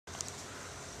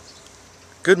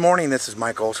Good morning, this is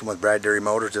Mike Olson with Brad Dairy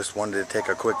Motors. Just wanted to take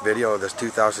a quick video of this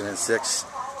 2006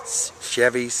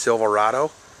 Chevy Silverado.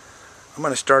 I'm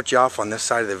going to start you off on this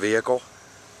side of the vehicle.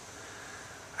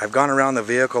 I've gone around the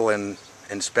vehicle and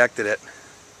inspected it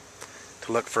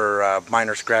to look for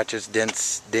minor scratches,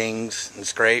 dents, dings, and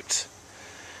scrapes.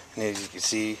 And as you can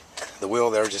see, the wheel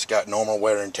there just got normal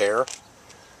wear and tear.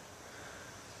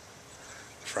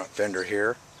 Front fender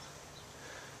here.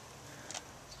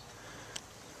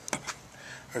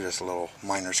 There's just a little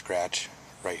minor scratch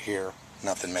right here,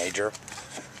 nothing major.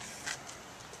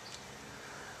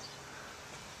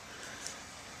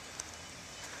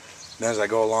 And as I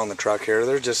go along the truck here,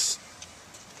 they're just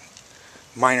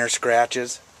minor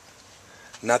scratches,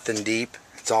 nothing deep.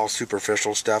 It's all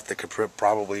superficial stuff that could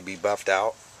probably be buffed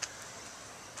out.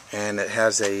 And it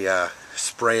has a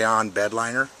spray-on bed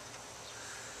liner.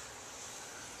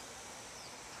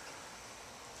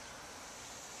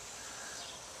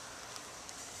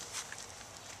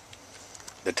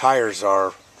 The tires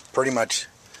are pretty much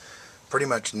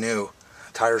new.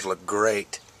 The tires look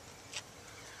great.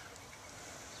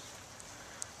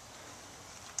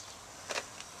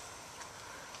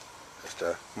 Just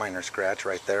a minor scratch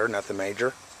right there, nothing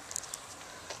major.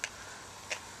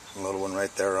 A little one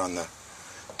right there on the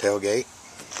tailgate.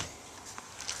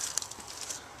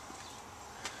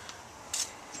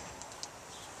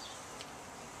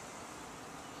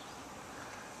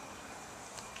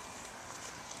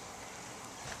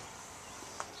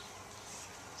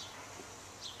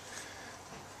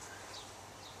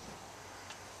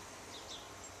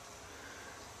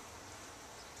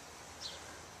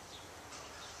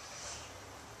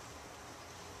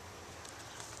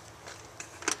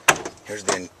 Here's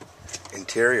the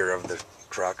interior of the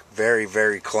truck. Very,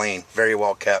 very clean. Very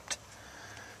well kept.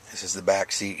 This is the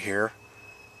back seat here.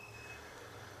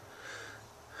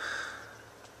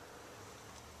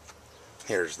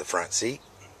 Here's the front seat.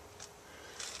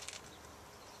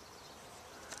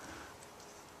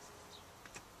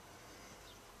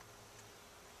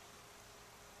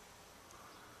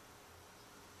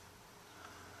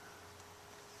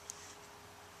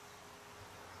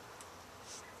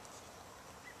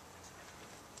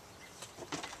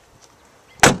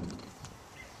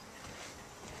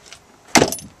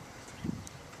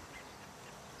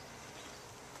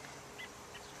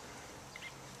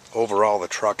 Overall, the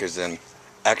truck is in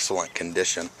excellent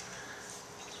condition.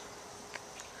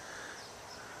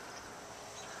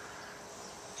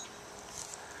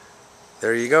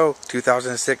 There you go,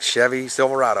 2006 Chevy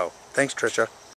Silverado. Thanks, Tricia.